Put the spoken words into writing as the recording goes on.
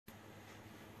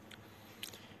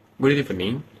Good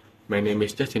evening. My name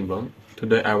is Justin Bong.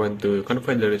 Today I want to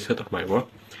convey the result of my work.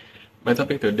 My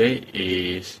topic today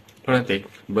is phonetic,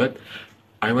 but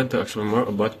I want to explain more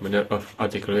about manner of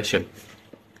articulation.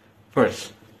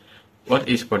 First, what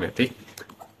is phonetic?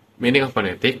 Meaning of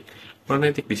phonetic.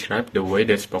 Phonetic describes the way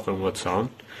that spoken words sound.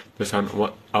 To sound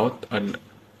out an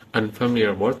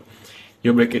unfamiliar word,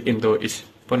 you break it into its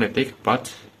phonetic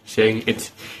parts, saying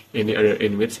it in the order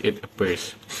in which it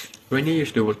appears. When you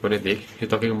use the word phonetic, you're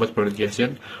talking about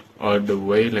pronunciation or the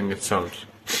way language sounds.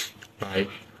 Like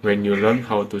when you learn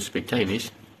how to speak Chinese,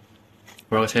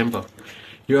 for example,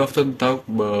 you often talk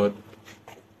about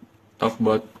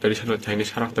traditional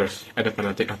Chinese characters and the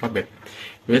phonetic alphabet,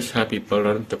 which help people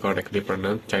learn to correctly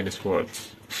pronounce Chinese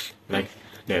words, like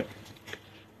that.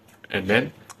 And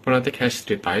then, phonetic has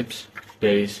three types.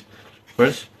 There is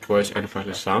first, voice and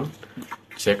voiceless sound.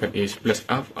 Second is place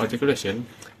of articulation,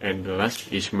 and the last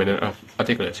is manner of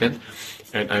articulation.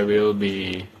 And I will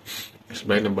be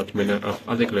explain about manner of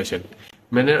articulation.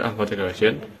 Manner of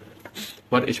articulation.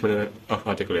 What is manner of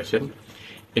articulation?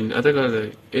 In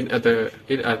articulatory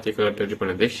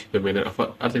phonetics, the manner of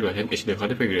articulation is the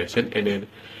configuration and the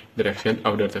direction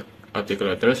of the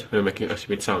articulators when making a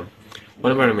speech sound.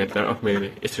 One parameter of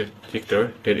manner is the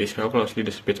restrictor, that is how closely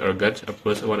the speech organs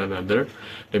approach one another.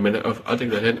 The manner of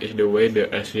articulation is the way the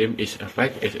rhythm is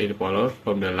affected as it follows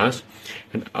from the lungs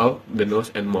and out the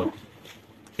nose and mouth.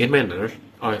 In manner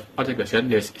of articulation,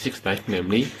 there is 6 types,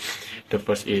 namely, the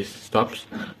first is stops,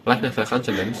 like nasal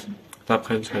consonants. Stop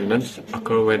consonants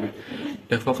occur when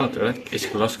the vocal tract is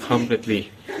closed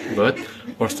completely, but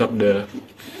for stop the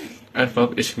air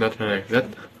valve is not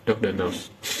directed to the nose.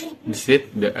 Instead,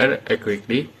 the air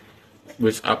quickly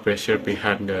builds up pressure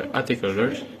behind the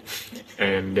articulars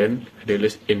and then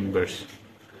released in bursts.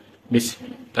 This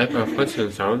type of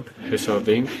consonant sound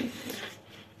resulting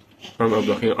from a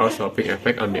blocking or stopping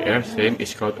effect on the air stem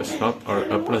is called a stop or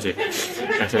a plosive.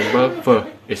 Example,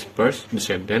 v is burst the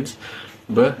sentence,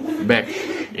 b back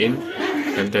in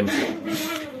sentence.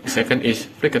 The second is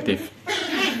fricative.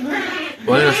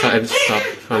 While nasal and stop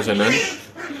consonant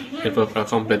involve a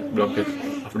complete blockage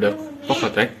of the vocal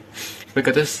tract,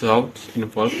 fricative sounds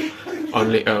involve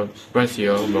only a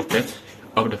partial blockage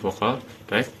of the vocal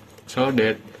tract, so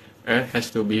that air has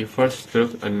to be forced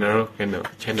through a narrow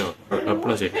channel or a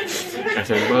plosive.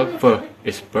 Example, v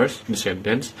is burst the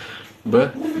sentence, b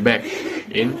back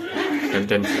in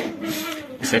sentence.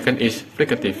 The second is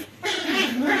fricative.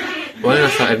 While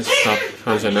nasal and stop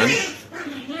consonant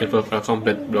involve a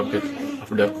complete blockage of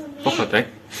the vocal tract,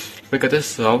 fricative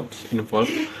sounds involve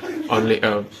only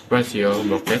a partial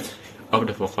blockage of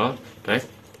the vocal tract,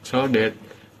 so that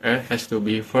air has to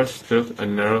be forced through a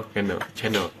narrow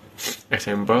channel.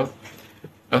 Example,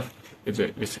 F is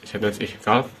the sentence is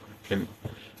calf and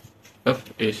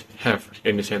F is half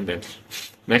in the sentence.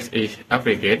 Next is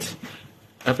affricates.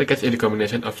 Affricates is the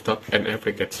combination of stop and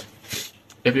affricates.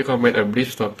 If you combine a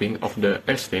brief stopping of the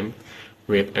air stem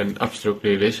with an abrupt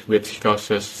release which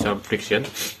causes some friction,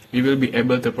 you will be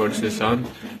able to produce the sound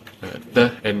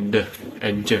the and the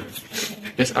and j.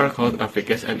 These are called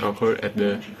affricates and occur at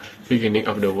the beginning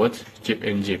of the words jeep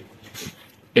and jeep.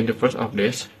 In the first of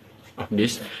this,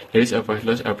 there is a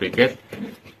voiceless affricate,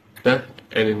 the,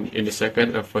 and in the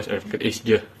second, a voice affricate is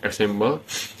j. Example,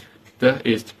 the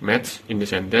is match in the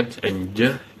sentence and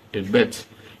j is beds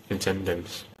in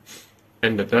sentence.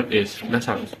 And the third is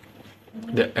nasal.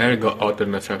 The air go out the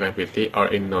nasal cavity or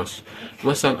in nose.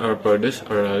 Most sounds are produced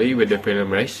orally with the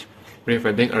phlegm raised,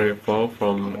 preventing a fall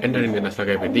from entering the nasal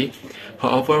cavity.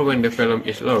 However, when the phlegm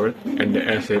is lowered and the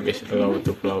air stream is allowed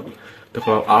to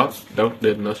flow out, though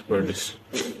the nose produces.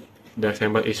 The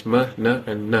example is m, n,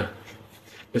 and n.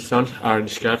 The sounds are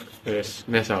described as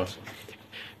nasals.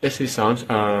 As these sounds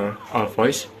are all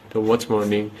voiced, the words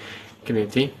morning,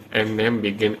 kinety, and name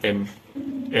begin and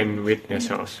end with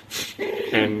nasals.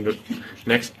 And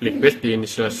next, liquids. The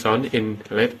initial sound in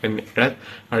lead and red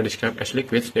are described as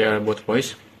liquids. They are both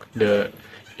voiced. The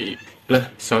l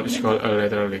sound is called a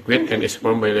lateral liquid and is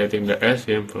formed by letting the air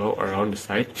stream flow around the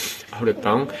side of the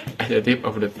tongue as the tip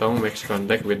of the tongue makes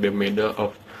contact with the middle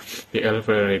of the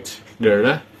alveolar ridge. The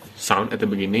r sound at the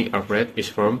beginning of red is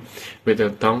formed with the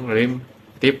tongue rim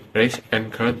tip raised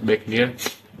and curled back near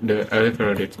the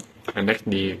alveolar ridge. And next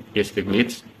is the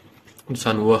glitch. The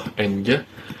sound w and j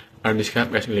are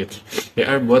described as glitch. They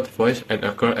are both voiced and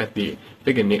occur at the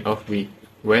beginning of we,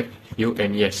 wet, you,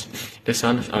 and yes. The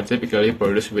sounds are typically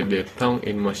produced with the tongue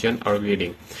in motion or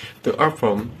gliding. To or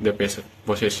from the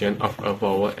position of a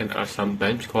vowel and are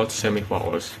sometimes called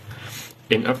semivowels.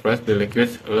 In a phrase, the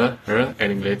liquids l, r,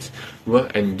 and glitch, w,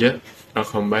 and j are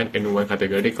combined in one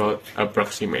category called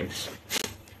approximants.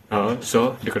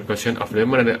 So the conclusion of the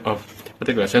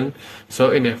articulation.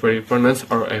 So in every pronoun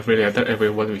or every letter, every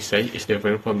word we say is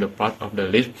different from the part of the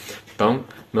lip, tongue,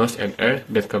 nose, and air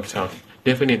that comes out.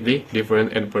 Definitely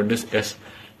different and produce as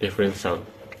different sound.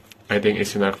 I think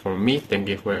it's enough for me. Thank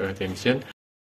you for your attention.